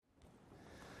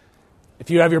If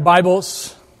you have your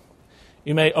Bibles,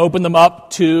 you may open them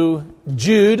up to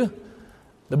Jude,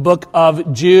 the book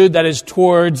of Jude that is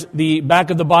towards the back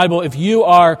of the Bible. If you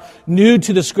are new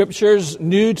to the Scriptures,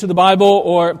 new to the Bible,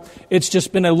 or it's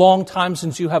just been a long time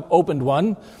since you have opened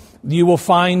one, you will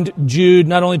find Jude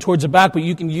not only towards the back, but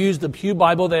you can use the Pew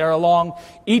Bible. They are along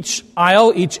each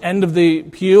aisle, each end of the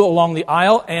pew along the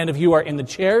aisle. And if you are in the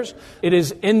chairs, it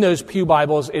is in those Pew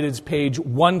Bibles. It is page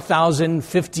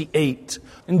 1058.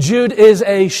 And Jude is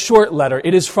a short letter.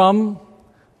 It is from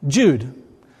Jude,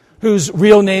 whose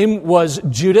real name was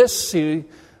Judas,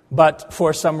 but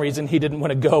for some reason he didn't want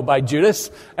to go by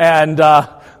Judas. And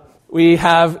we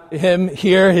have him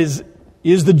here.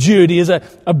 He is the Jude. He is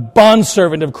a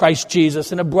bondservant of Christ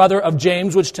Jesus and a brother of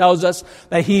James, which tells us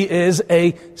that he is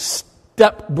a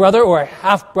step-brother or a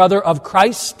half-brother of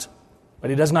Christ.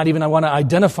 But he does not even want to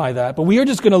identify that. But we are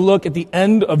just going to look at the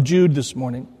end of Jude this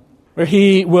morning, where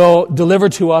he will deliver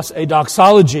to us a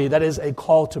doxology, that is a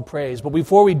call to praise. But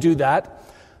before we do that,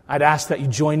 I'd ask that you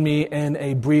join me in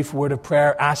a brief word of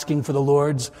prayer, asking for the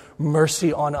Lord's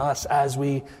mercy on us as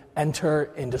we enter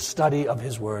into study of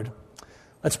his word.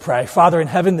 Let's pray. Father in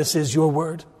heaven, this is your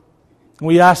word.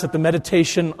 We ask that the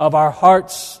meditation of our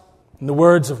hearts and the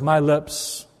words of my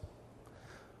lips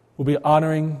will be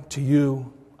honoring to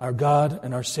you, our God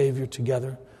and our Savior,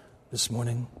 together this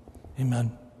morning.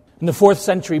 Amen. In the 4th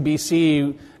century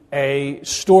BC, a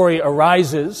story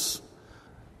arises,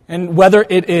 and whether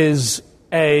it is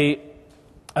a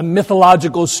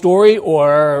mythological story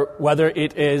or whether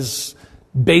it is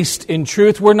based in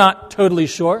truth, we're not totally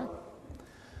sure.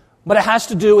 But it has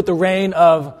to do with the reign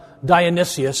of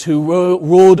Dionysius, who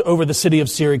ruled over the city of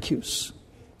Syracuse.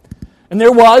 And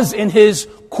there was, in his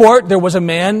court, there was a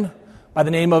man by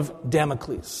the name of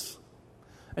Damocles.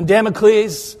 And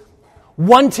Damocles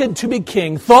wanted to be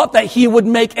king, thought that he would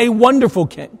make a wonderful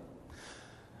king.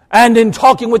 And in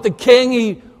talking with the king,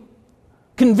 he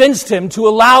convinced him to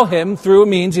allow him, through a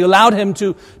means, he allowed him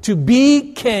to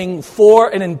be king for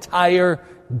an entire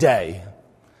day.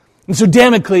 And so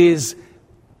Damocles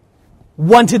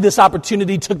wanted this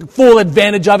opportunity, took full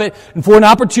advantage of it, and for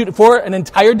an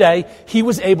entire day, he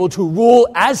was able to rule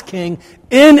as king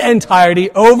in entirety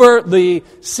over the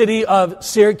city of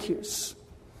Syracuse.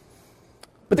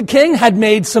 But the king had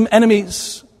made some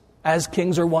enemies, as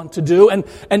kings are wont to do,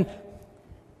 and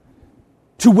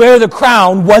to wear the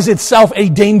crown was itself a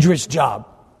dangerous job.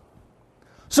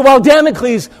 So while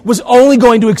Damocles was only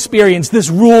going to experience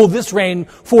this rule, this reign,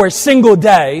 for a single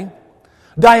day,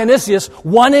 Dionysius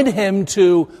wanted him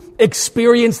to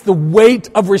experience the weight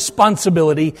of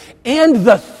responsibility and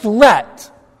the threat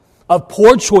of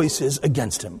poor choices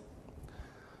against him.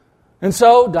 And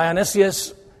so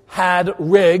Dionysius had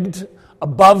rigged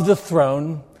above the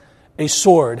throne a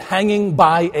sword hanging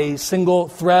by a single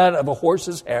thread of a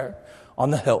horse's hair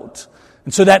on the hilt.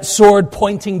 And so that sword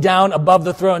pointing down above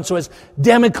the throne. So as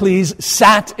Damocles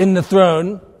sat in the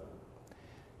throne,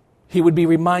 he would be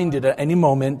reminded at any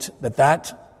moment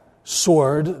that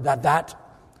sword, that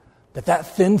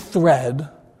thin thread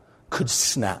could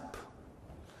snap.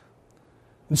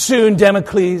 And soon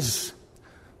Damocles,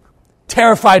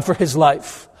 terrified for his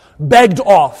life, begged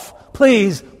off,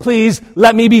 please,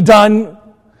 let me be done.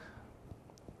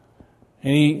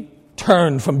 And he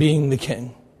turned from being the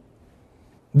king.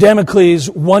 Damocles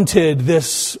wanted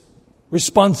this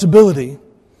responsibility,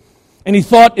 and he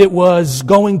thought it was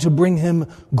going to bring him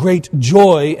great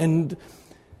joy, and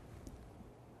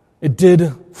it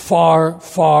did far,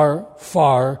 far,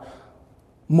 far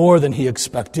more than he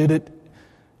expected. It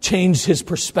changed his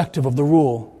perspective of the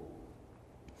rule.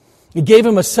 It gave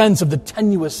him a sense of the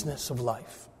tenuousness of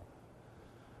life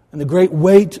and the great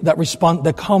weight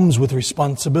that comes with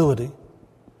responsibility.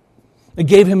 It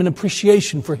gave him an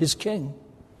appreciation for his king.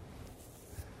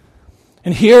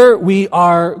 And here we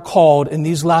are called in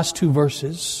these last two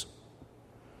verses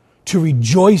to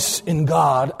rejoice in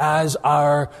God, as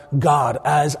our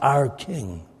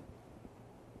King.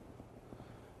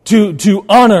 To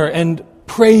honor and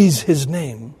praise his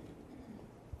name.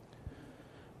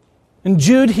 And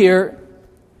Jude here,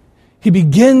 he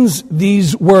begins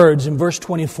these words in verse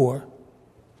 24.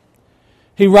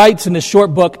 He writes in this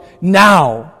short book,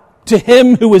 "Now, to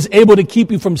him who is able to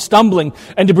keep you from stumbling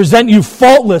and to present you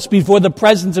faultless before the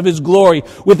presence of his glory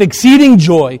with exceeding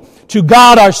joy, to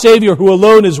God our Savior, who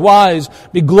alone is wise,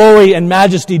 be glory and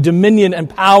majesty, dominion and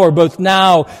power, both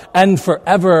now and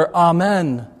forever.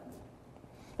 Amen."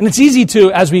 And it's easy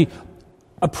to, as we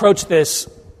approach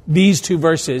these two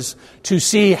verses, to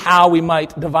see how we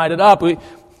might divide it up.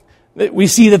 We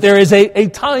see that there is a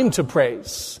time to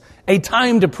praise. A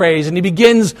time to praise. And he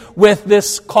begins with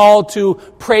this call to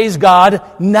praise God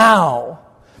now.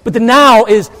 But the now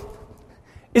is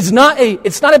not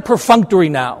a perfunctory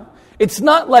now. It's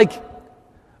not like,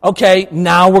 okay,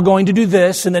 now we're going to do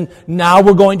this, and then now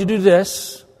we're going to do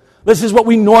this. This is what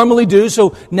we normally do,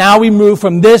 so now we move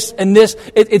from this and this.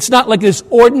 It's not like this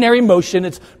ordinary motion.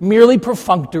 It's merely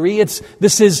perfunctory.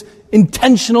 This is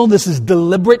intentional. This is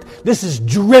deliberate. This is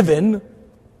driven.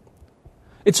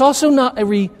 It's also not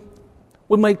we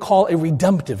might call a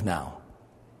redemptive now.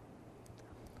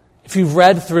 If you've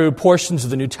read through portions of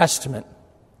the New Testament,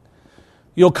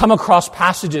 you'll come across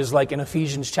passages like in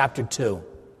Ephesians chapter 2,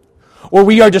 where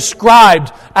we are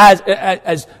described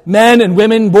as men and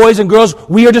women, boys and girls,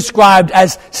 we are described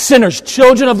as sinners,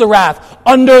 children of the wrath,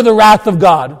 under the wrath of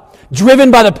God,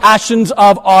 driven by the passions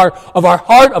of our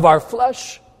heart, of our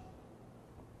flesh,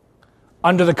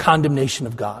 under the condemnation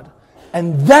of God.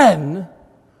 And then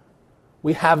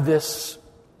we have this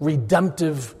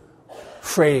redemptive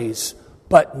phrase,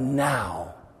 but now.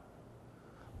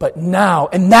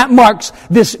 And that marks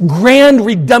this grand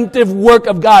redemptive work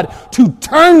of God to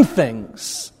turn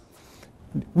things.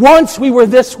 Once we were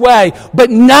this way,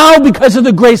 but now because of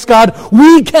the grace of God,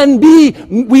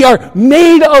 we are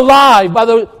made alive by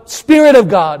the Spirit of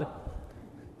God,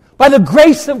 by the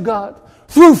grace of God,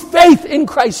 through faith in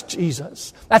Christ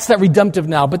Jesus. That's that redemptive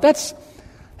now, but that's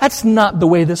not the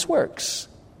way this works.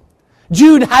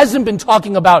 Jude hasn't been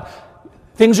talking about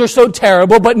things are so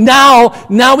terrible, but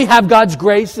now we have God's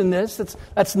grace in this.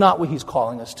 That's not what he's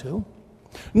calling us to.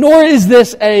 Nor is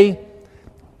this a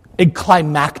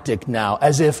climactic now,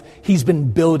 as if he's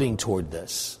been building toward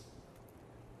this.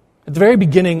 At the very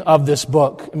beginning of this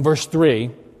book, in verse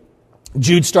 3,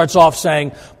 Jude starts off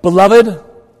saying, "Beloved,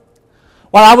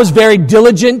 while I was very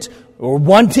diligent or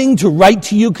wanting to write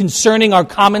to you concerning our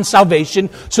common salvation,"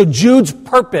 so Jude's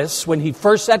purpose when he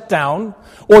first sat down,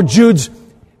 or Jude's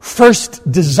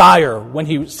first desire when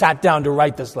he sat down to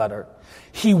write this letter,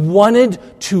 he wanted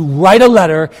to write a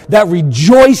letter that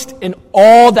rejoiced in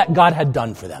all that God had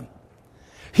done for them.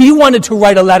 He wanted to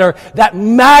write a letter that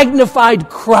magnified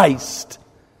Christ.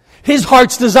 His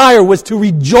heart's desire was to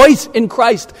rejoice in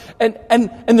Christ and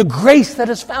the grace that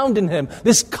is found in him.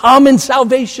 This common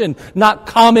salvation, not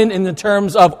common in the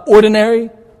terms of ordinary,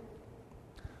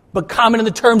 but common in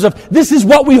the terms of this is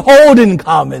what we hold in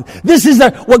common. This is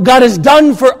what God has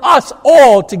done for us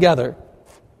all together.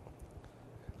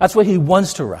 That's what he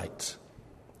wants to write.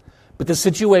 But the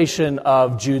situation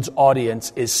of Jude's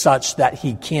audience is such that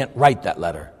he can't write that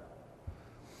letter.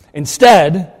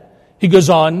 Instead, he goes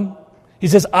on, he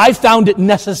says, "I found it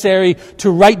necessary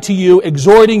to write to you,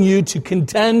 exhorting you to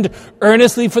contend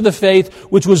earnestly for the faith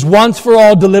which was once for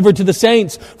all delivered to the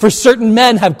saints. For certain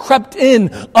men have crept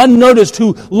in unnoticed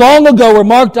who long ago were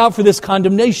marked out for this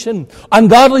condemnation.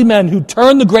 Ungodly men who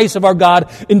turned the grace of our God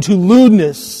into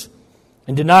lewdness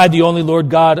and denied the only Lord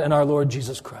God and our Lord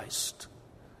Jesus Christ."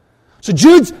 So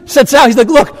Jude sets out, he's like,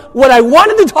 look, what I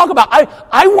wanted to talk about,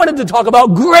 I wanted to talk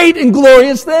about great and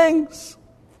glorious things.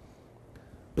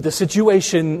 But the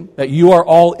situation that you are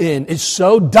all in is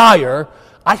so dire,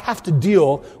 I have to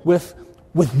deal with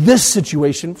this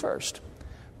situation first.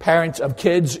 Parents of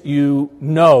kids, you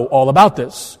know all about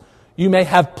this. You may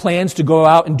have plans to go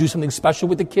out and do something special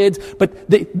with the kids, but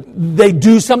they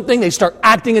do something, they start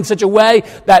acting in such a way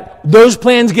that those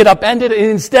plans get upended, and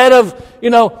instead of,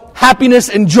 happiness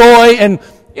and joy and,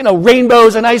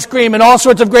 rainbows and ice cream and all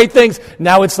sorts of great things,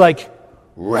 now it's like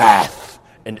wrath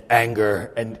and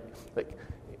anger and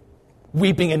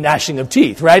weeping and gnashing of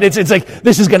teeth, right? It's like,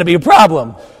 this is going to be a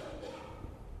problem.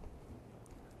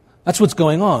 That's what's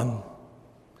going on.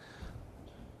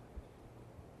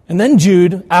 And then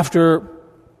Jude, after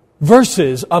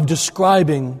verses of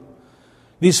describing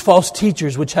these false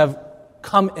teachers which have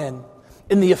come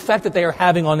in the effect that they are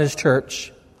having on his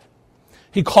church,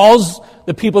 he calls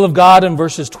the people of God in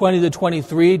verses 20 to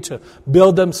 23 to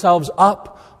build themselves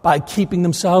up by keeping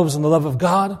themselves in the love of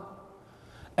God.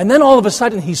 And then all of a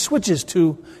sudden he switches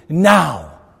to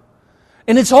now.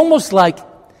 And it's almost like,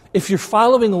 if you're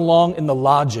following along in the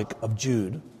logic of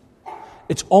Jude,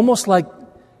 it's almost like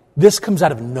this comes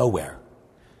out of nowhere.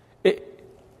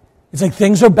 It's like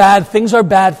things are bad,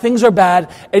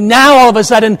 and now all of a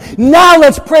sudden, now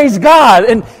let's praise God.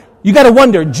 And you got to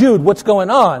wonder, Jude, what's going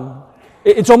on?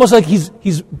 It's almost like he's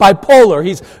bipolar.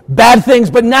 He's bad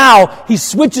things, but now he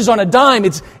switches on a dime.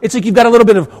 It's like you've got a little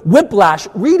bit of whiplash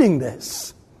reading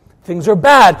this. Things are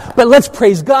bad, but let's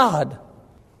praise God.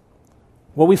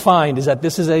 What we find is that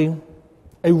this is a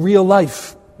real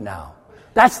life now.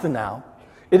 That's the now.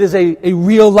 It is a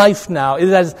real life now. It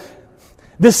is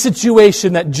this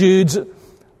situation that Jude's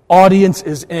audience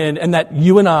is in and that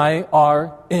you and I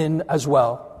are in as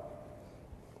well.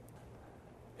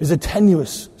 Is a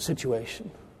tenuous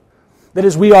situation. That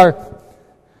is, we are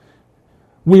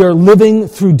living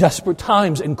through desperate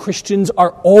times, and Christians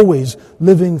are always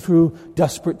living through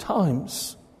desperate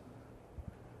times.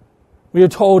 We are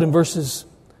told in verses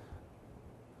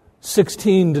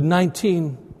 16 to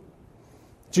 19,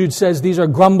 Jude says, "These are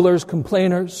grumblers,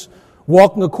 complainers,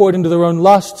 walking according to their own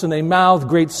lusts, and they mouth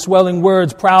great swelling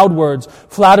words, proud words,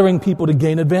 flattering people to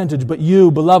gain advantage. But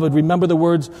you, beloved, remember the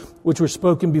words which were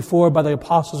spoken before by the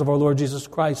apostles of our Lord Jesus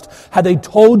Christ. Had they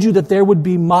told you that there would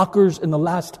be mockers in the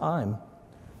last time,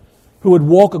 who would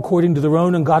walk according to their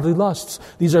own ungodly lusts.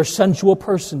 These are sensual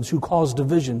persons who cause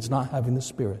divisions, not having the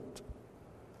Spirit."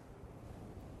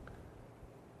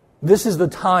 This is the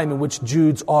time in which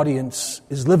Jude's audience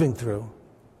is living through.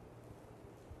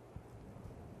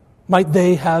 Might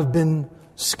they have been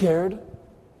scared,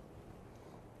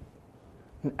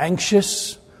 and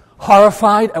anxious,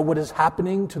 horrified at what is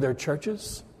happening to their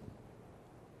churches?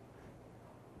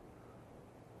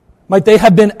 Might they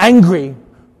have been angry,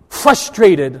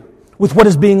 frustrated with what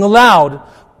is being allowed,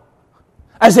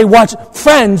 as they watch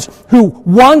friends who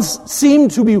once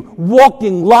seemed to be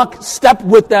walking lockstep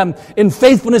with them in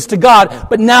faithfulness to God,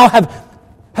 but now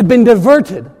have been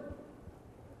diverted,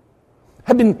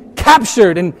 have been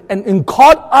captured and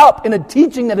caught up in a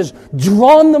teaching that has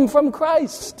drawn them from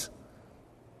Christ.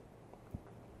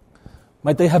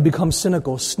 Might they have become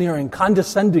cynical, sneering,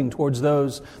 condescending towards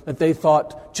those that they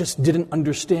thought just didn't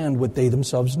understand what they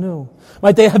themselves knew?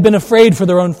 Might they have been afraid for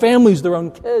their own families, their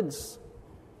own kids,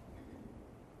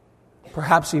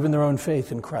 perhaps even their own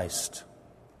faith in Christ?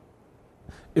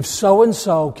 If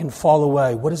so-and-so can fall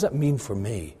away, what does that mean for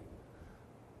me?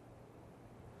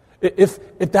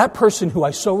 If that person who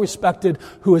I so respected,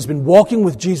 who has been walking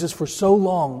with Jesus for so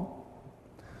long,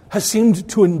 has seemed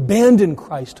to abandon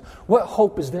Christ, what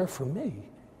hope is there for me?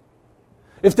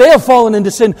 If they have fallen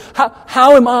into sin,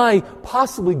 how am I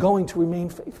possibly going to remain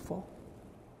faithful?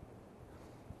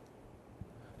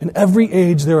 In every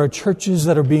age, there are churches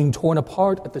that are being torn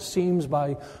apart at the seams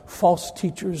by false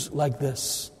teachers like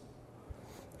this.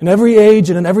 In every age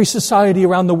and in every society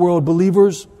around the world,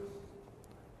 believers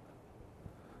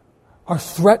are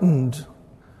threatened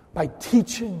by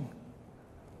teaching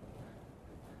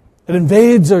that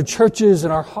invades our churches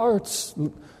and our hearts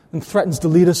and threatens to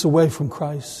lead us away from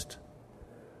Christ.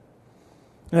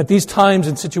 And at these times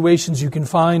and situations, you can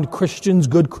find Christians,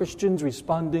 good Christians,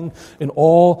 responding in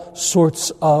all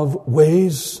sorts of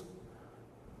ways.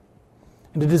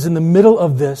 And it is in the middle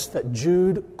of this that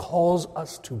Jude calls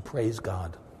us to praise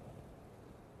God.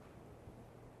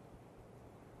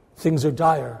 Things are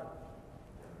dire.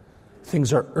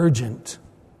 Things are urgent.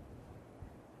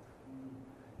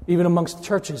 Even amongst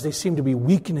churches, they seem to be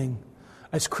weakening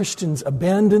as Christians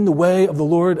abandon the way of the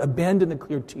Lord, abandon the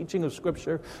clear teaching of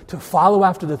Scripture to follow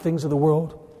after the things of the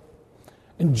world.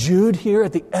 And Jude here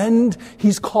at the end,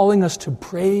 he's calling us to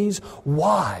praise.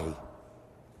 Why?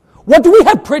 What do we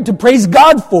have to praise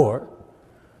God for?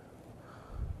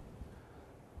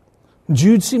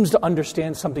 Jude seems to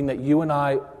understand something that you and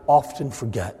I often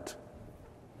forget.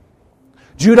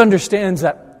 Jude understands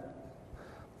that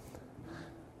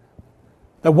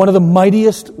one of the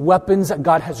mightiest weapons that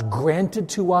God has granted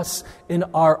to us in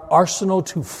our arsenal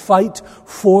to fight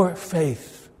for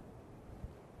faith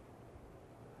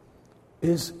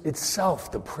is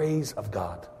itself the praise of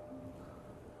God.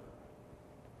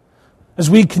 As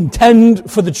we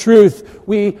contend for the truth,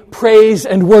 we praise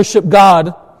and worship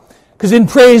God. Because in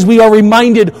praise we are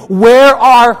reminded where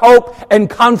our hope and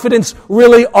confidence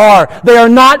really are. They are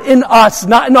not in us,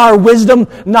 not in our wisdom,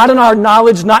 not in our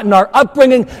knowledge, not in our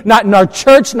upbringing, not in our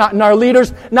church, not in our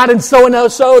leaders, not in so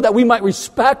and so that we might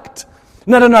respect,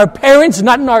 not in our parents,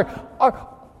 not in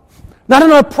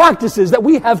our practices that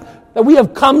we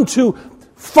have come to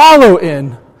follow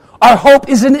in. Our hope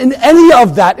isn't in any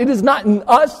of that. It is not in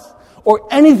us or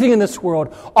anything in this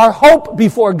world. Our hope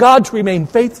before God to remain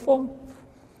faithful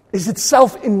is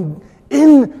itself in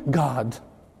God.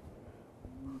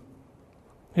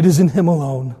 It is in Him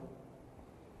alone.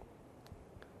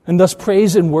 And thus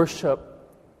praise and worship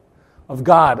of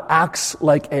God acts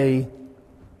like a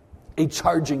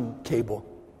charging cable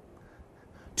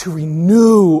to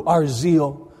renew our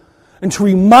zeal and to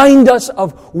remind us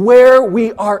of where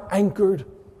we are anchored,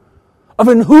 of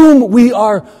in whom we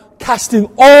are casting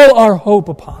all our hope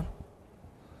upon.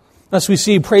 Thus we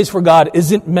see praise for God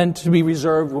isn't meant to be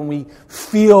reserved when we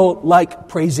feel like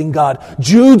praising God.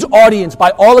 Jude's audience,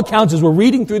 by all accounts, as we're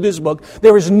reading through this book,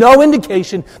 there is no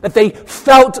indication that they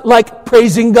felt like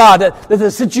praising God, that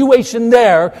the situation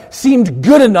there seemed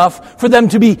good enough for them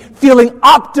to be feeling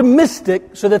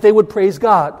optimistic so that they would praise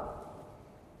God.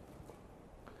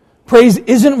 Praise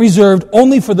isn't reserved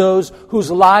only for those whose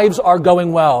lives are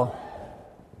going well.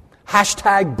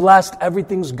 Hashtag blessed,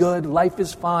 everything's good, life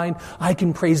is fine, I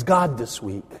can praise God this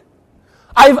week.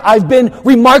 I've been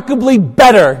remarkably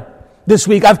better this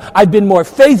week. I've been more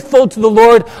faithful to the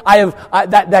Lord.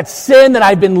 That sin that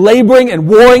I've been laboring and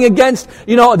warring against,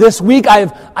 this week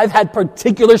I've had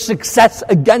particular success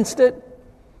against it.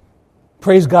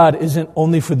 Praise God isn't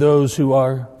only for those who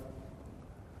are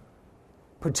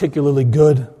particularly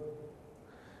good.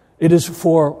 It is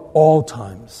for all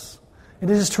times. It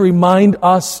is to remind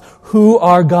us who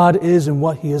our God is and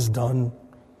what He has done.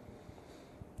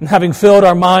 And having filled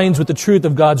our minds with the truth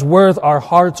of God's Word, our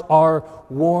hearts are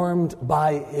warmed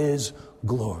by His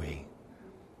glory.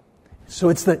 So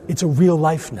it's a real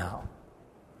life now.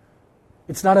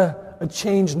 It's not a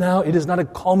change now. It is not a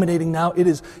culminating now. It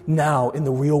is now in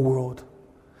the real world.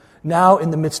 Now in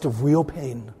the midst of real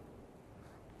pain.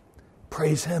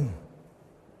 Praise Him.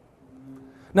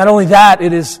 Not only that,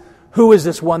 it is, who is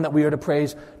this one that we are to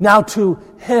praise? Now to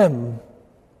Him.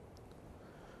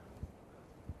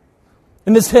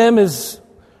 And this hymn is,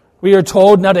 we are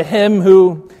told, now to Him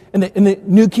who, in the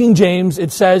New King James,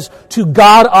 it says, to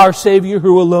God our Savior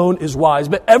who alone is wise.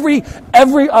 But every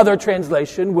other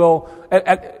translation will,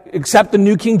 except the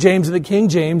New King James and the King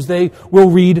James, they will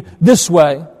read this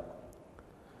way.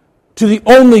 To the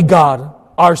only God,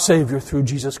 our Savior, through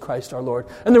Jesus Christ our Lord.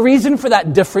 And the reason for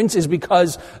that difference is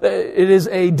because it is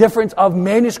a difference of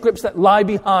manuscripts that lie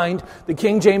behind the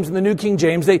King James and the New King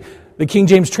James. The King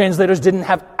James translators didn't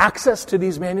have access to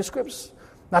these manuscripts,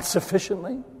 not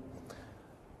sufficiently.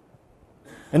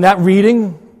 And that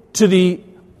reading, to the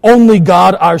only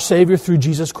God, our Savior, through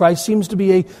Jesus Christ, seems to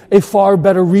be a far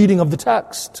better reading of the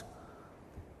text.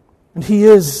 And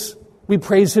we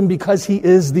praise Him because He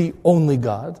is the only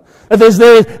God.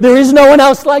 There is no one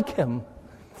else like Him.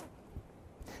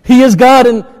 He is God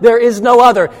and there is no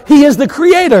other. He is the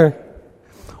Creator.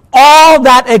 All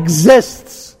that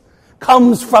exists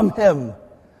comes from Him.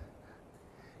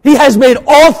 He has made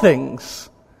all things.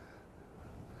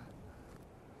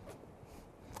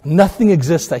 Nothing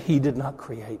exists that He did not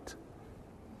create.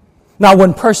 Not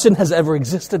one person has ever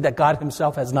existed that God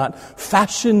Himself has not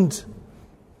fashioned.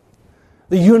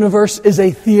 The universe is a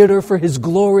theater for His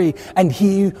glory, and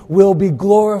He will be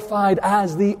glorified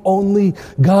as the only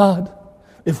God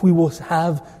if we will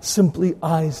have simply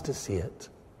eyes to see it.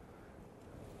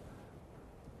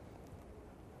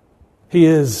 He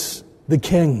is the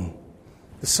King,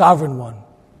 the Sovereign One,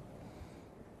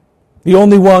 the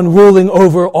only one ruling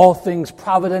over all things,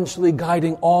 providentially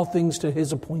guiding all things to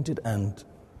His appointed end.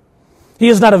 He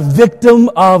is not a victim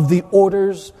of the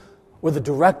orders or the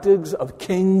directives of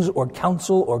kings or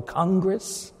council or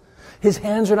Congress. His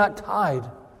hands are not tied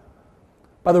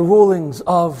by the rulings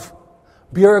of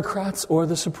bureaucrats or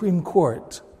the Supreme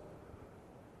Court.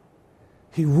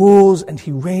 He rules and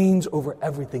He reigns over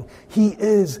everything. He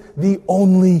is the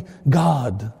only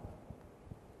God.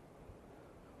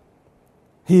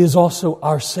 He is also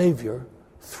our Savior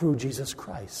through Jesus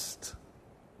Christ.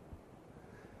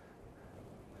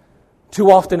 Too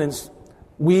often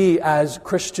we as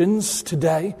Christians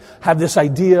today have this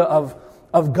idea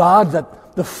of God,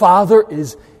 that the Father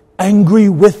is angry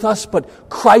with us, but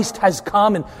Christ has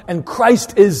come and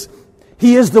Christ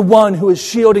He is the one who is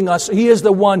shielding us. He is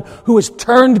the one who has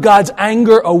turned God's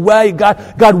anger away.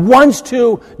 God wants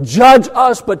to judge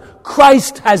us, but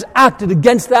Christ has acted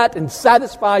against that and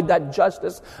satisfied that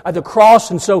justice at the cross.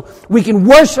 And so we can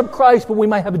worship Christ, but we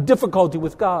might have a difficulty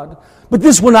with God. But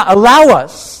this will not allow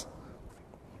us.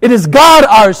 It is God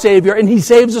our Savior, and He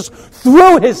saves us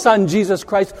through His Son, Jesus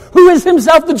Christ, who is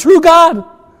Himself the true God.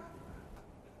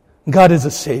 God is a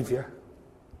Savior.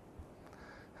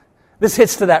 This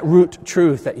hits to that root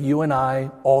truth that you and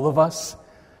I, all of us,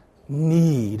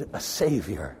 need a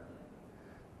Savior.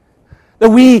 That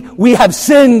we have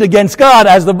sinned against God,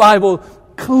 as the Bible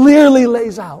clearly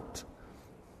lays out.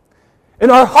 In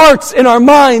our hearts, in our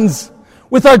minds,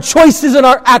 with our choices and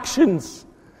our actions.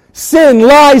 Sin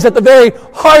lies at the very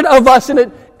heart of us,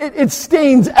 and it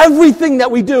stains everything that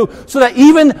we do, so that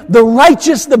even the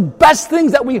righteous, the best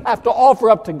things that we have to offer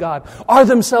up to God are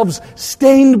themselves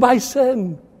stained by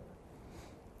sin.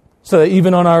 So that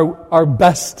even on our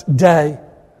best day,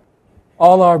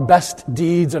 all our best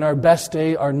deeds and our best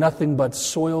day are nothing but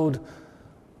soiled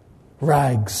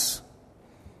rags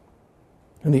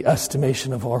in the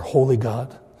estimation of our holy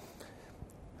God.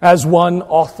 As one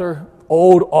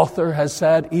old author has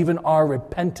said, even our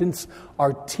repentance,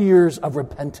 our tears of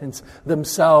repentance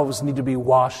themselves need to be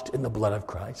washed in the blood of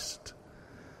Christ.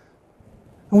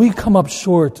 And we come up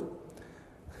short.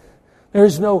 There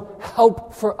is no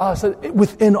help for us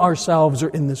within ourselves or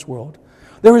in this world.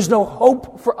 There is no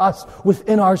hope for us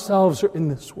within ourselves or in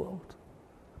this world.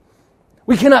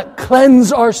 We cannot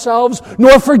cleanse ourselves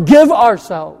nor forgive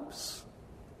ourselves.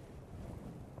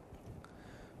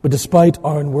 But despite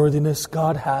our unworthiness,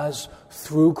 God has,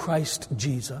 through Christ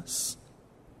Jesus,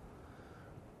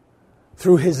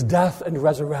 through His death and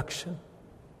resurrection,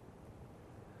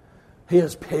 He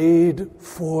has paid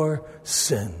for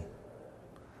sin.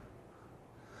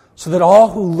 So that all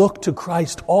who look to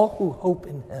Christ, all who hope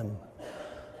in Him,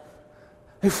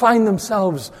 they find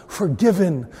themselves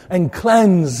forgiven and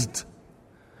cleansed.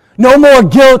 No more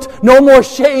guilt, no more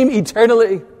shame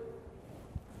eternally.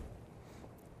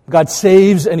 God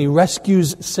saves and He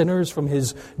rescues sinners from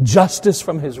His justice,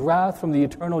 from His wrath, from the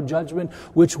eternal judgment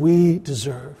which we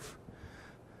deserve.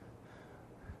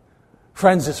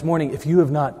 Friends, this morning, if you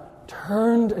have not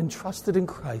turned and trusted in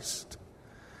Christ,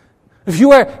 if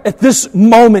you are at this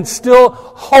moment still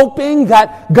hoping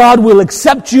that God will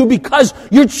accept you because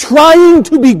you're trying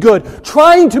to be good,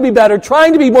 trying to be better,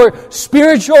 trying to be more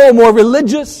spiritual, more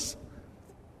religious,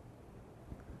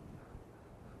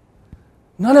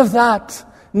 none of that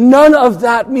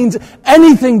means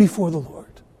anything before the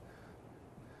Lord.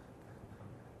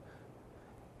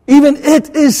 Even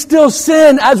it is still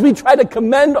sin as we try to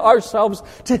commend ourselves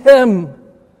to Him.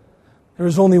 There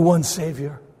is only one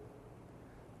Savior.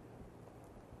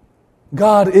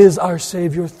 God is our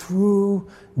Savior through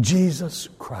Jesus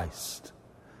Christ.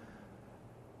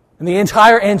 And the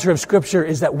entire answer of Scripture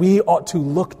is that we ought to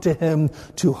look to Him,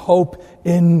 to hope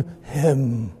in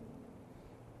Him.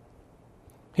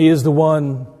 He is the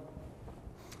one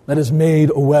that has made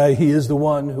a way. He is the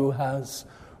one who has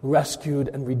rescued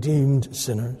and redeemed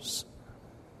sinners.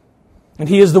 And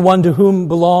He is the one to whom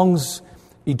belongs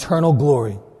eternal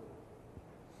glory.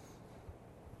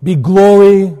 Be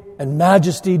glory and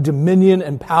majesty, dominion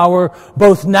and power,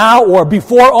 both now or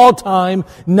before all time,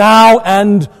 now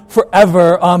and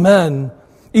forever. Amen.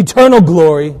 Eternal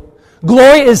glory.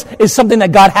 Glory is something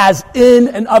that God has in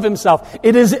and of Himself.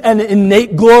 It is an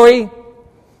innate glory.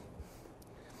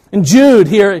 And Jude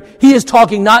here, he is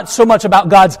talking not so much about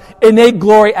God's innate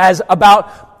glory as about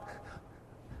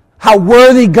how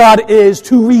worthy God is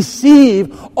to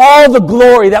receive all the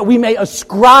glory that we may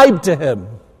ascribe to Him.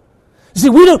 You see,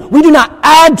 we do not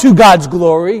add to God's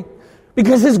glory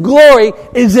because His glory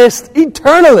exists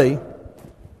eternally.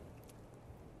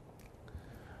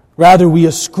 Rather, we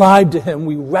ascribe to Him,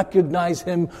 we recognize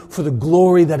Him for the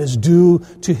glory that is due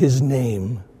to His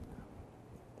name.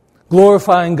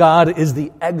 Glorifying God is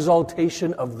the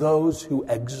exaltation of those who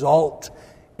exalt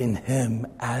in Him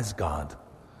as God.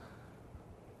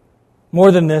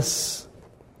 More than this,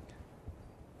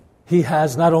 He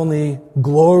has not only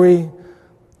glory,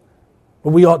 but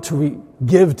we ought to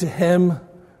give to Him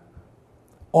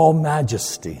all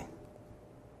majesty.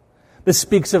 This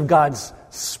speaks of God's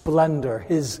splendor,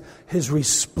 His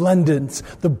resplendence,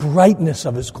 the brightness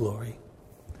of His glory.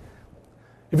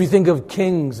 If you think of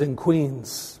kings and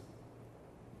queens,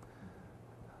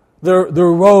 their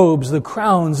robes, the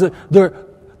crowns, the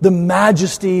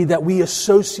majesty that we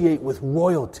associate with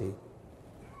royalty.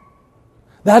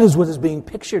 That is what is being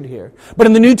pictured here. But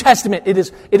in the New Testament, it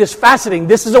is fascinating.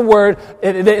 This is a word,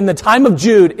 in the time of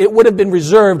Jude, it would have been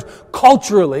reserved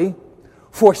culturally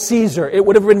for Caesar. It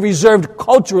would have been reserved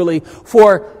culturally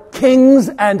for kings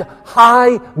and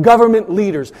high government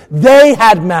leaders. They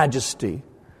had majesty.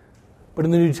 But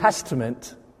in the New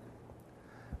Testament,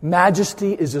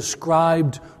 majesty is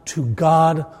ascribed to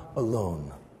God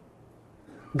alone.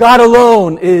 God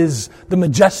alone is the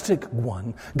majestic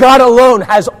one. God alone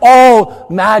has all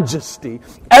majesty.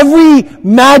 Every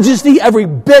majesty, every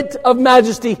bit of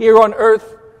majesty here on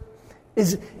earth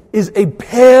is a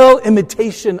pale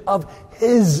imitation of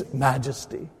His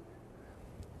majesty.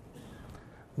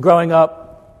 Growing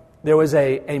up, there was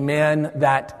a man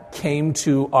that came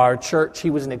to our church.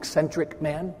 He was an eccentric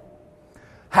man,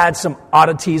 had some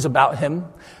oddities about him.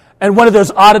 And one of those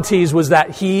oddities was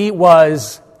that he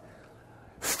was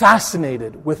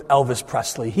fascinated with Elvis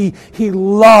Presley. He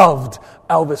loved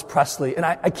Elvis Presley. And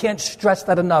I can't stress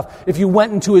that enough. If you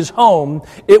went into his home,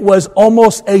 it was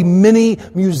almost a mini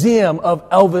museum of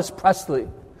Elvis Presley.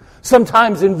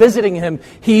 Sometimes in visiting him,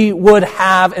 he would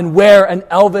have and wear an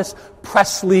Elvis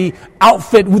Presley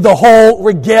outfit with the whole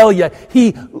regalia.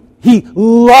 He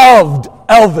loved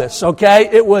Elvis, okay?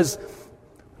 It was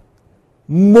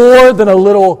more than a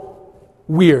little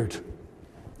weird.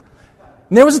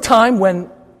 And there was a time when,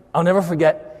 I'll never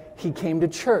forget, he came to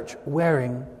church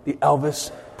wearing the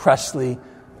Elvis Presley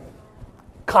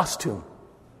costume.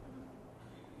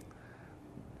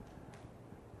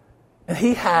 And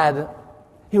he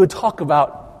would talk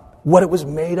about what it was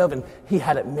made of, and he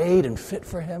had it made and fit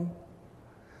for him.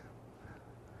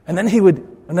 And then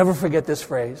I'll never forget this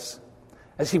phrase,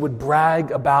 as he would brag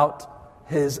about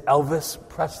his Elvis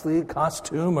Presley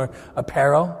costume or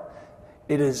apparel.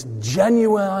 It is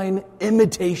genuine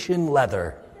imitation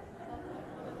leather.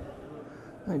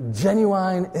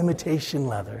 Genuine imitation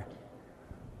leather.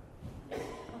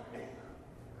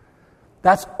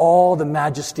 That's all the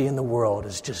majesty in the world,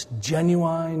 is just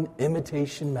genuine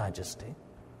imitation majesty.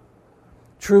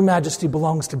 True majesty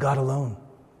belongs to God alone.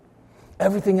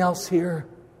 Everything else here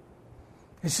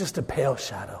is just a pale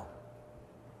shadow.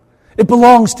 It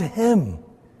belongs to Him.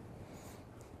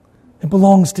 It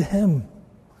belongs to Him.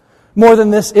 More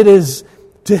than this, it is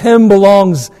to Him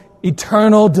belongs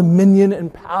eternal dominion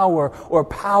and power, or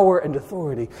power and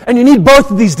authority. And you need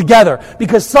both of these together,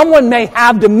 because someone may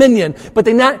have dominion, but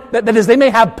they may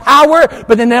have power,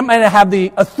 but they may not have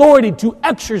the authority to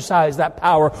exercise that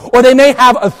power. Or they may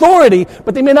have authority,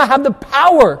 but they may not have the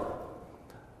power,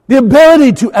 the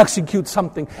ability to execute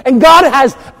something. And God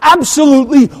has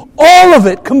absolutely all of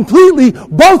it, completely,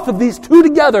 both of these two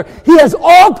together. He has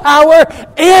all power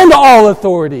and all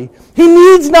authority. He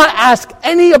needs not ask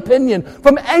any opinion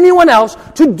from anyone else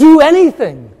to do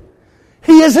anything.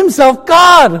 He is Himself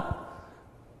God.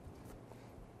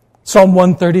 Psalm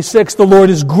 136, the Lord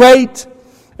is great,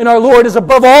 and our Lord is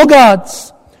above all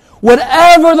gods.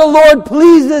 Whatever the Lord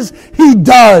pleases, He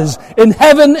does, in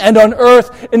heaven and on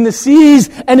earth, in the seas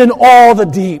and in all the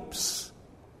deeps.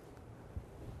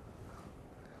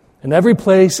 In every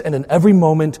place and in every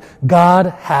moment, God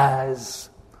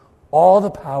has all the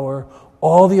power,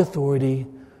 all the authority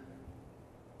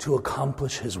to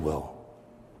accomplish His will.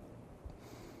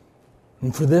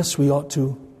 And for this, we ought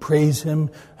to praise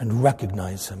Him and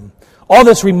recognize Him. All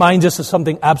this reminds us of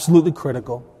something absolutely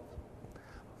critical.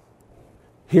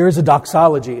 Here is a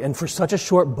doxology, and for such a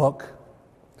short book,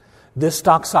 this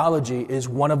doxology is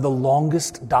one of the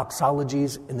longest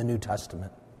doxologies in the New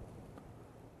Testament.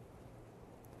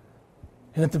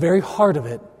 And at the very heart of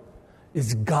it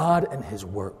is God and His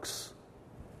works.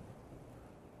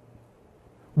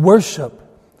 Worship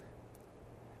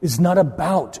is not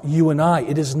about you and I.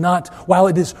 It is not, while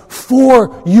it is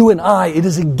for you and I, it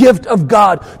is a gift of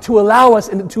God to allow us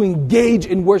and to engage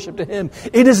in worship to Him.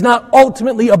 It is not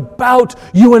ultimately about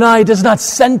you and I. It does not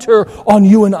center on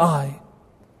you and I.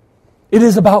 It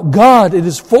is about God. It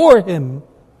is for Him.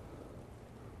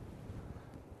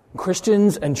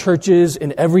 Christians and churches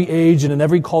in every age and in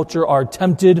every culture are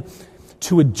tempted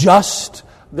to adjust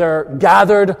their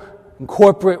gathered and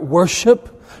corporate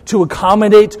worship to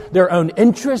accommodate their own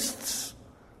interests,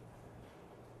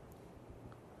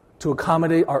 to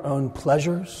accommodate our own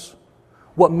pleasures,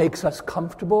 what makes us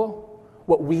comfortable,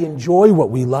 what we enjoy,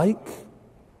 what we like.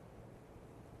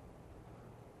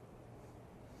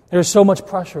 There's so much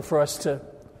pressure for us to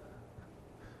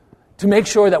make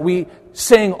sure that we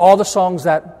sing all the songs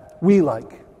that we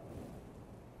like,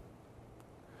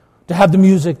 to have the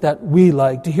music that we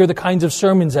like, to hear the kinds of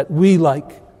sermons that we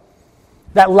like,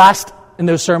 that last in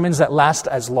those sermons that last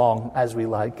as long as we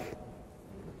like.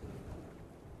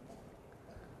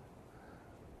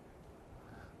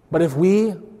 But if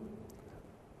we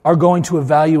are going to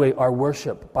evaluate our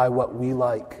worship by what we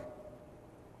like,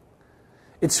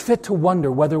 it's fit to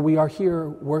wonder whether we are here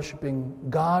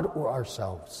worshiping God or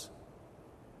ourselves.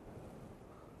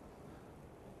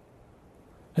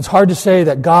 It's hard to say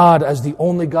that God, as the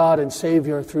only God and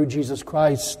Savior through Jesus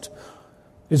Christ,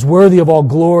 is worthy of all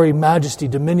glory, majesty,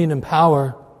 dominion, and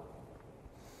power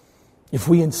if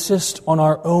we insist on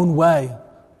our own way,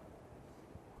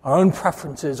 our own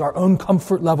preferences, our own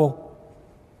comfort level.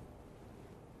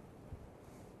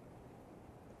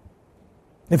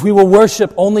 If we will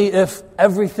worship only if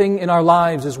everything in our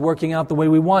lives is working out the way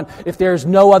we want, if there's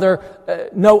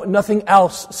nothing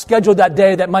else scheduled that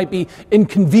day that might be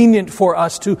inconvenient for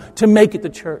us to make it to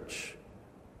church.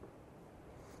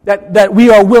 That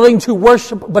we are willing to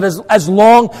worship, but as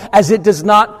long as it does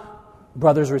not,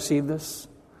 brothers, receive this,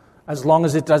 as long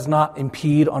as it does not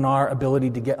impede on our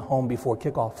ability to get home before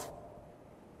kickoff.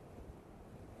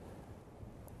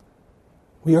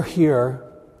 We are here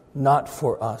not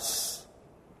for us,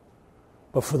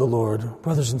 but for the Lord.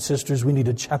 Brothers and sisters, we need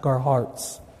to check our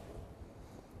hearts.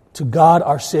 To God,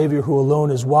 our Savior, who alone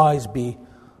is wise, be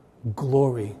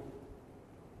glory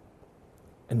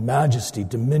and majesty,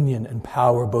 dominion, and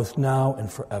power, both now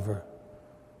and forever.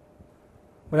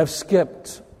 But I've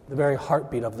skipped the very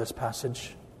heartbeat of this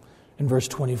passage in verse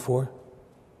 24.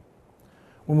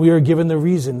 When we are given the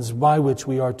reasons by which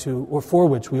we are to, or for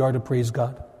which we are to praise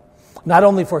God. Not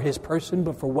only for His person,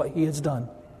 but for what He has done.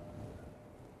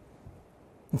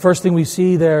 The first thing we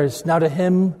see there is, now to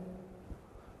Him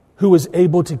who is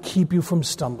able to keep you from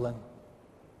stumbling.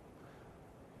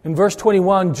 In verse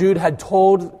 21, Jude had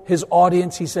told his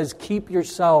audience, he says, keep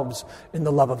yourselves in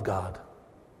the love of God.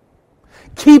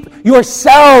 Keep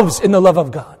yourselves in the love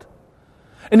of God.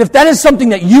 And if that is something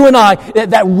that you and I,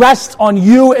 that rests on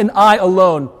you and I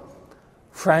alone,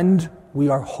 friend, we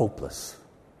are hopeless.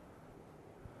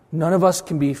 None of us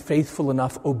can be faithful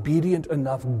enough, obedient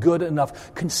enough, good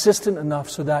enough, consistent enough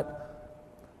so that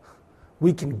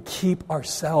we can keep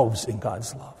ourselves in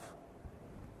God's love.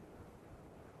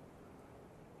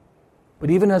 But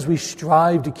even as we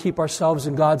strive to keep ourselves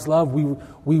in God's love,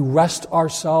 we rest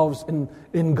ourselves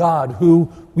in God,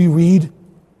 who we read,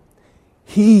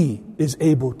 He is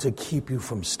able to keep you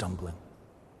from stumbling.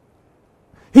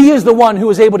 He is the one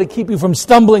who is able to keep you from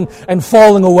stumbling and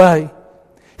falling away.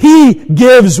 He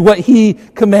gives what He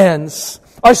commands.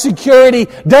 Our security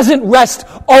doesn't rest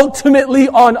ultimately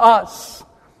on us.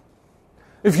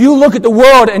 If you look at the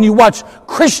world and you watch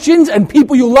Christians and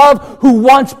people you love who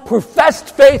once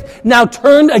professed faith now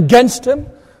turned against Him,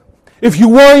 if you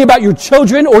worry about your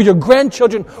children or your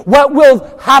grandchildren, what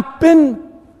will happen?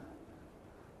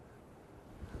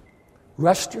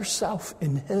 Rest yourself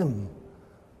in Him.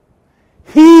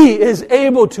 He is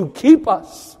able to keep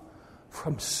us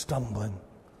from stumbling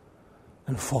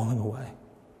and falling away.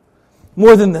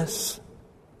 More than this,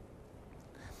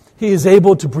 He is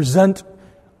able to present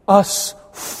us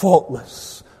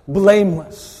faultless,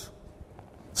 blameless,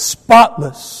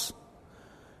 spotless.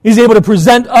 He's able to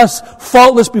present us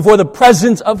faultless before the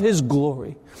presence of His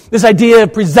glory. This idea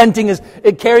of presenting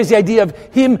it carries the idea of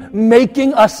Him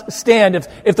making us stand.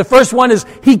 If the first one is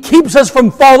He keeps us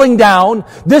from falling down,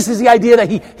 this is the idea that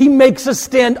He makes us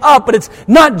stand up. But it's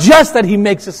not just that He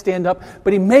makes us stand up,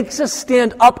 but He makes us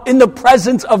stand up in the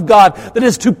presence of God. That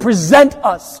is to present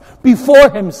us before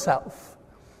Himself.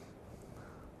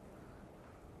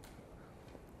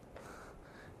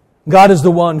 God is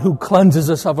the one who cleanses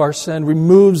us of our sin,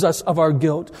 removes us of our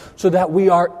guilt, so that we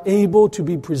are able to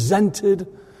be presented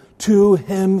to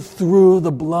Him through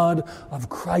the blood of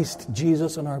Christ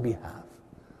Jesus on our behalf.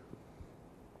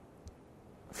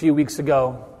 A few weeks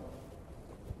ago,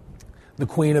 the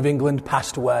Queen of England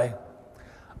passed away.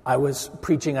 I was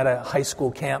preaching at a high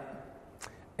school camp,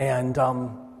 and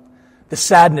the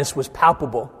sadness was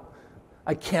palpable.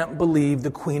 I can't believe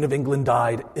the Queen of England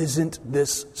died. Isn't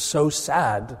this so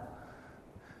sad?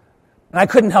 And I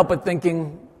couldn't help but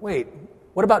thinking, wait,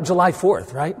 what about July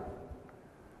 4th, right?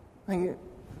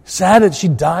 Sad that she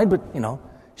died, but,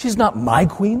 she's not my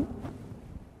queen.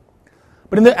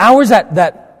 But in the hours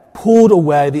that pulled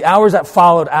away, the hours that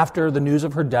followed after the news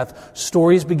of her death,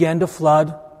 stories began to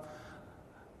flood.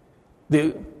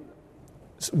 They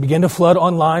began to flood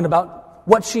online about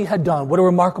what she had done, what a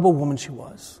remarkable woman she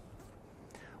was.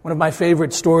 One of my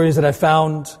favorite stories that I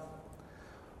found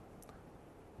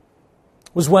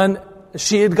was when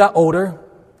she had got older.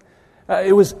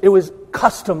 It is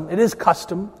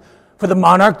custom for the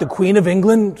monarch, the Queen of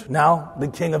England, now the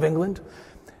King of England.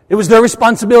 It was their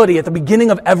responsibility at the beginning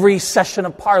of every session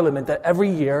of Parliament, that every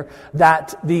year,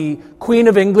 that the Queen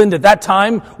of England at that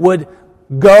time would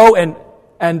go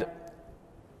and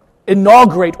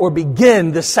inaugurate or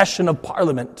begin the session of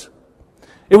Parliament.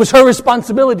 It was her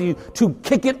responsibility to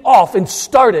kick it off and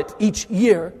start it each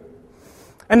year.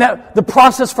 And that the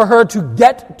process for her to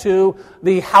get to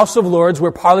the House of Lords,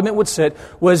 where Parliament would sit,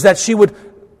 was that she would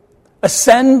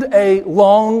ascend a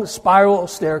long spiral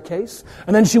staircase,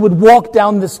 and then she would walk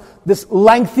down this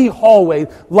lengthy hallway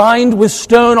lined with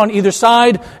stone on either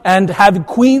side, and have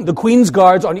the Queen's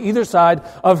guards on either side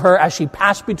of her as she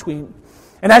passed between.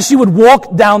 And as she would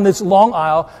walk down this long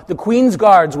aisle, the Queen's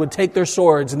guards would take their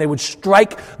swords and they would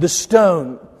strike the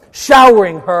stone,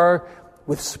 showering her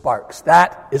with sparks.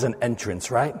 That is an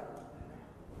entrance, right?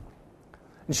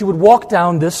 And she would walk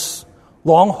down this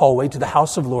long hallway to the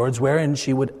House of Lords, wherein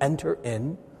she would enter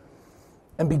in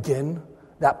and begin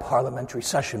that parliamentary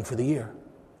session for the year.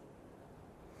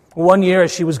 One year,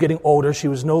 as she was getting older, she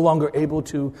was no longer able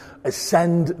to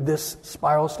ascend this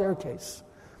spiral staircase.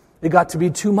 It got to be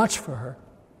too much for her.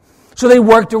 So they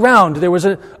worked around. There was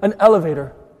an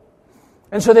elevator.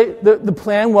 And so the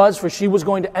plan was for she was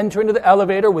going to enter into the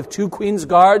elevator with two Queen's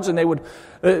guards, and they would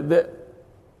the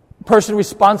person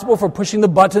responsible for pushing the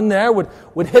button there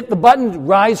would hit the button,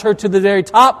 rise her to the very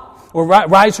top, or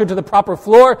rise her to the proper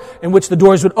floor, in which the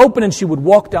doors would open and she would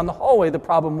walk down the hallway. The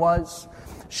problem was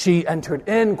she entered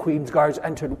in, Queen's guards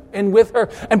entered in with her,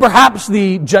 and perhaps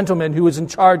the gentleman who was in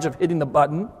charge of hitting the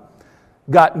button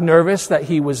got nervous that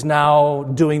he was now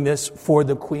doing this for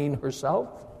the Queen herself.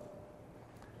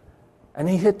 And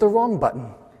he hit the wrong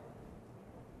button.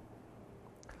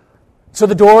 So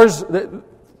the doors,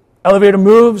 Elevator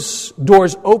moves,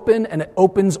 doors open, and it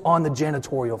opens on the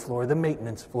janitorial floor, the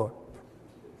maintenance floor.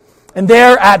 And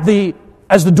there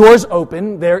as the doors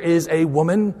open, there is a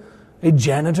woman, a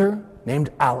janitor named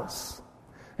Alice.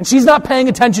 And she's not paying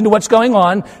attention to what's going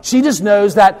on. She just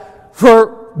knows that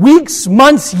for weeks,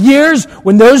 months, years,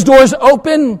 when those doors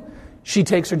open, she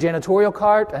takes her janitorial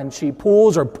cart and she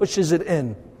pulls or pushes it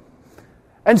in.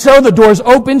 And so the doors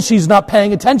open, she's not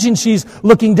paying attention, she's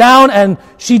looking down, and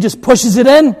she just pushes it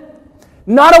in,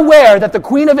 not aware that the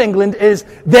Queen of England is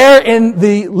there in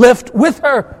the lift with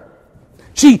her.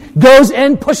 She goes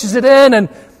in, pushes it in, and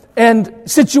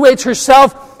situates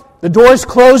herself. The doors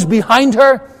close behind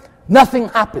her. Nothing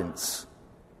happens.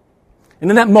 And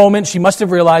in that moment, she must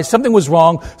have realized something was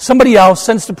wrong. Somebody else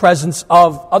sensed the presence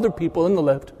of other people in the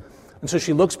lift. And so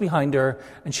she looks behind her,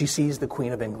 and she sees the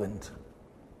Queen of England.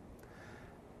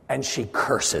 And she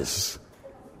curses.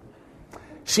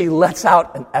 She lets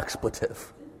out an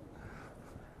expletive.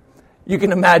 You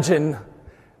can imagine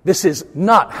this is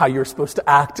not how you're supposed to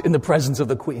act in the presence of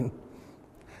the Queen.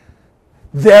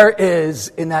 There is,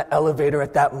 in that elevator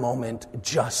at that moment,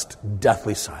 just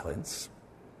deathly silence.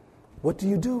 What do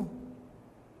you do?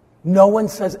 No one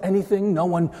says anything. No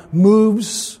one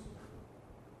moves.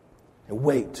 And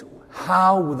wait,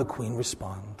 how will the Queen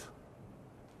respond?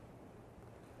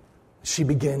 She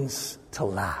begins to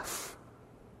laugh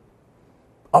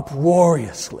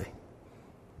uproariously.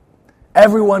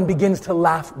 Everyone begins to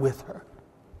laugh with her.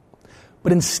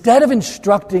 But instead of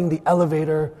instructing the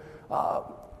elevator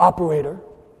operator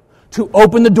to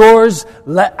open the doors,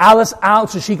 let Alice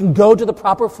out so she can go to the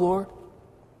proper floor,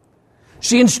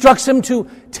 she instructs him to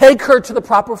take her to the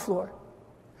proper floor.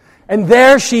 And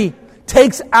there she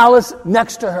takes Alice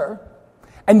next to her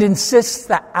and insists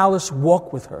that Alice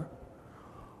walk with her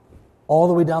all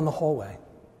the way down the hallway.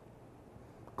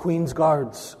 Queen's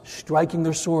guards striking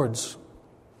their swords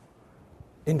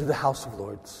into the House of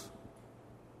Lords.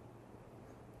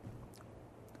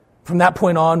 From that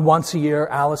point on, once a year,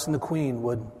 Alice and the Queen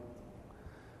would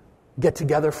get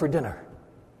together for dinner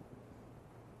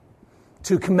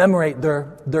to commemorate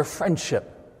their friendship.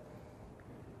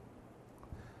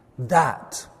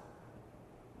 That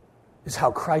is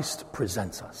how Christ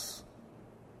presents us.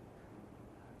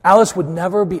 Alice would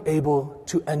never be able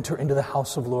to enter into the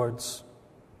House of Lords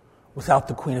without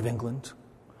the Queen of England.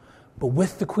 But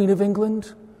with the Queen of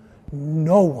England,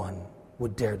 no one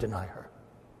would dare deny her.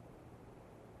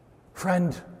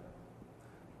 Friend,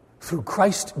 through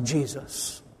Christ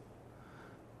Jesus,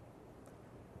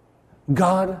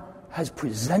 God has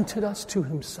presented us to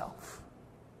himself,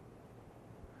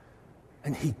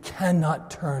 and he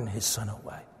cannot turn his Son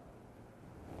away.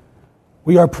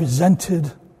 We are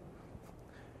presented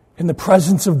in the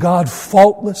presence of God,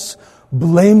 faultless,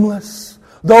 blameless.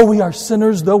 Though we are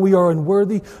sinners, though we are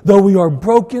unworthy, though we are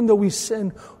broken, though we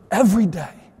sin every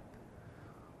day,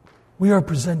 we are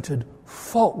presented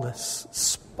faultless,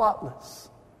 spotless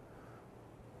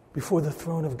before the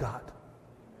throne of God.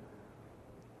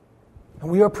 And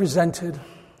we are presented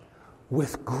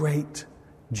with great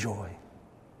joy.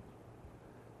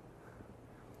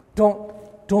 Don't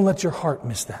let your heart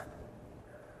miss that.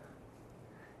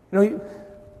 You know,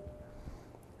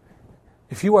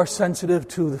 if you are sensitive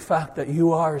to the fact that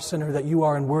you are a sinner, that you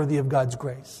are unworthy of God's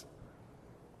grace,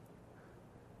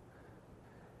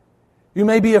 you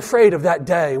may be afraid of that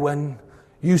day when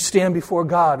you stand before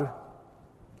God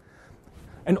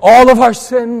and all of our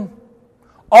sin,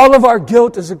 all of our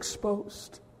guilt is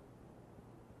exposed.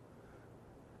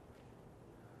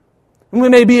 And it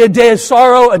may be a day of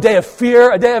sorrow, a day of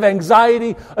fear, a day of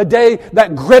anxiety, a day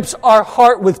that grips our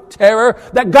heart with terror,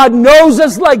 that God knows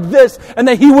us like this and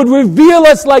that he would reveal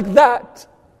us like that.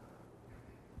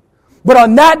 But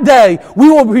on that day, we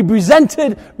will be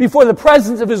presented before the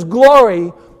presence of his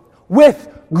glory with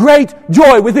great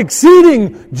joy, with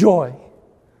exceeding joy.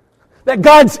 That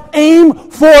God's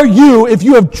aim for you, if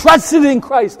you have trusted in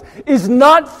Christ, is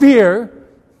not fear,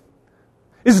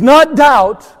 is not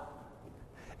doubt.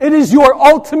 It is your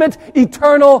ultimate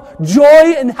eternal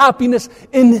joy and happiness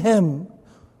in him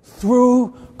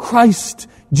through Christ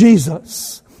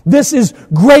Jesus. This is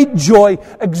great joy,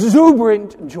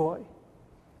 exuberant joy.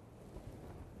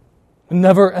 A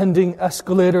never-ending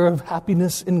escalator of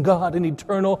happiness in God, an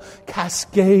eternal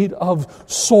cascade of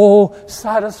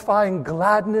soul-satisfying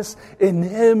gladness in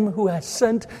him who has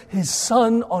sent his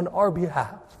Son on our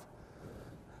behalf.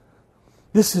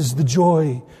 This is the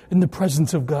joy in the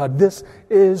presence of God. This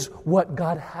is what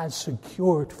God has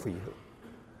secured for you.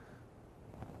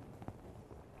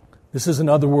 This is an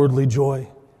otherworldly joy.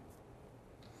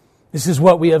 This is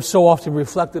what we have so often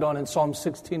reflected on in Psalm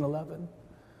 16:11.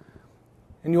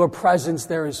 In your presence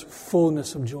there is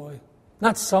fullness of joy.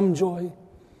 Not some joy,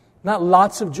 not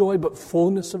lots of joy, but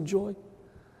fullness of joy.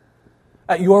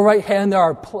 At your right hand there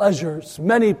are pleasures,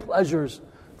 many pleasures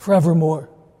forevermore.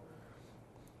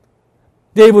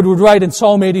 David would write in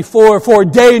Psalm 84, "For a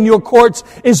day in your courts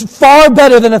is far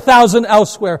better than 1,000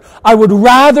 elsewhere. I would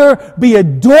rather be a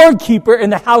doorkeeper in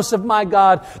the house of my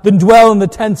God than dwell in the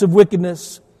tents of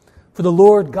wickedness. For the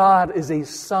Lord God is a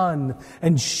sun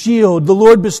and shield. The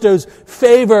Lord bestows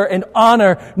favor and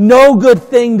honor. No good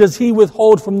thing does He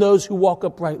withhold from those who walk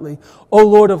uprightly. O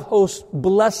Lord of hosts,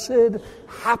 blessed,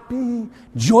 happy,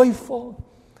 joyful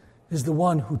is the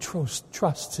one who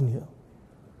trusts in you."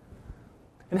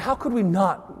 And how could we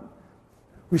not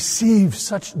receive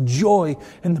such joy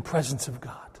in the presence of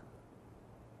God?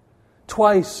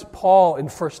 Twice, Paul in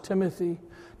 1 Timothy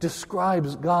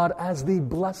describes God as the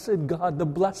blessed God, the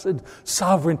blessed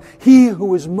sovereign, He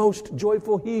who is most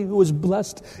joyful, He who is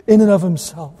blessed in and of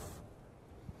Himself.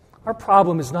 Our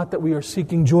problem is not that we are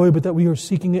seeking joy, but that we are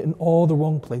seeking it in all the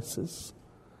wrong places.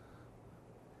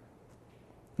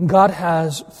 And God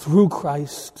has, through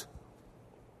Christ,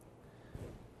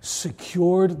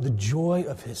 secured the joy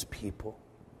of His people.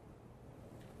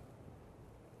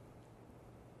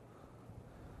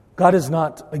 God is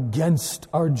not against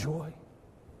our joy.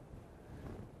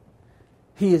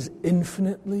 He is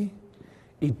infinitely,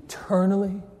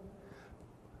 eternally,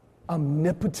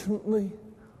 omnipotently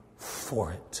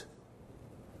for it.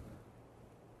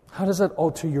 How does that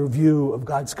alter your view of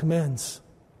God's commands?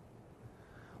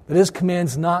 That His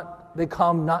commands they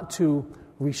come not to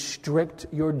restrict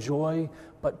your joy,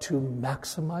 but to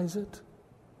maximize it.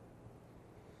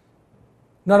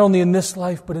 Not only in this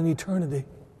life, but in eternity.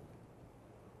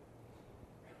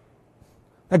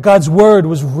 That God's Word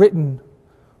was written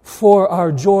for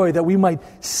our joy, that we might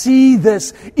see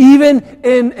this even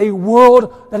in a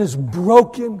world that is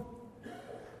broken.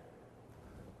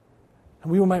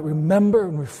 And we might remember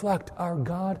and reflect our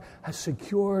God has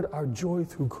secured our joy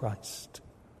through Christ.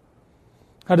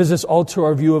 How does this alter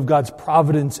our view of God's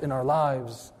providence in our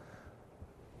lives?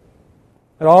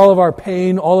 That all of our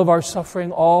pain, all of our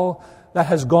suffering, all that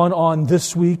has gone on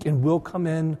this week and will come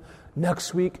in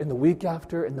next week and the week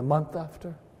after and the month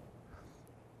after.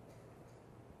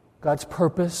 God's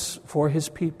purpose for His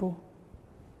people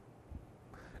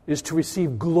is to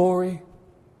receive glory,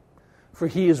 for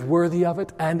He is worthy of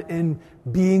it, and in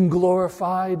being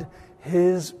glorified,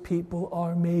 His people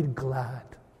are made glad.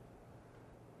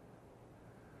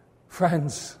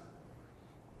 Friends,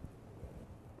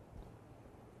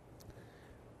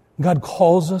 God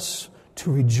calls us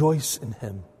to rejoice in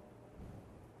Him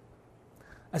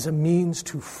as a means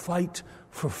to fight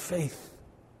for faith,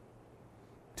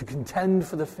 to contend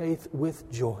for the faith with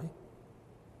joy,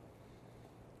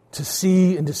 to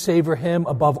see and to savor Him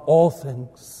above all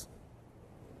things.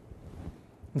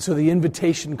 And so the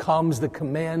invitation comes, the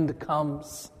command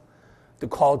comes, the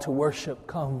call to worship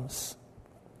comes.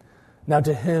 Now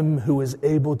to Him who is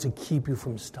able to keep you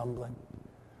from stumbling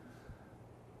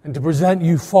and to present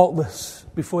you faultless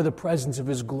before the presence of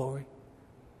His glory.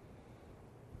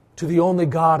 To the only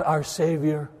God, our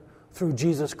Savior, through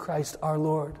Jesus Christ our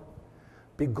Lord,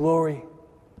 be glory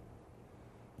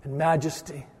and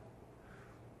majesty,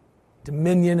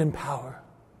 dominion and power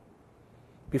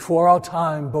before all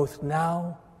time, both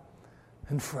now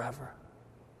and forever.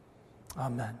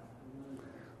 Amen.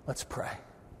 Let's pray.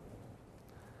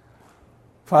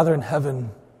 Father in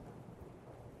heaven,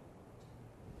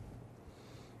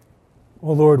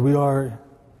 oh Lord, we are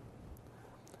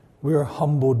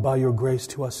humbled by your grace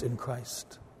to us in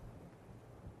Christ.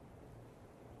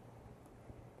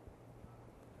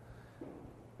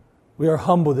 We are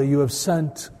humbled that you have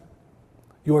sent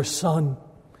your Son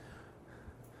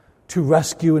to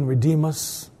rescue and redeem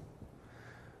us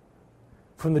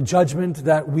from the judgment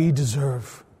that we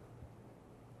deserve.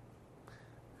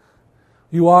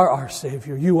 You are our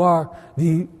Savior. You are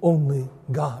the only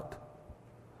God.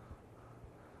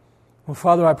 Well,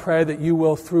 Father, I pray that you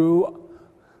will,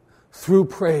 through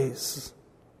praise,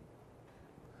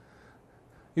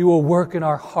 you will work in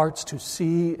our hearts to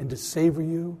see and to savor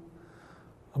you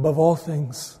above all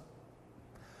things.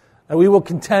 That we will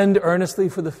contend earnestly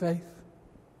for the faith,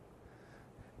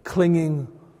 clinging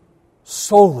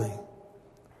solely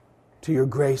to your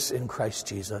grace in Christ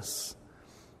Jesus.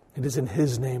 It is in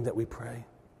His name that we pray.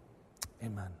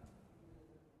 Amen.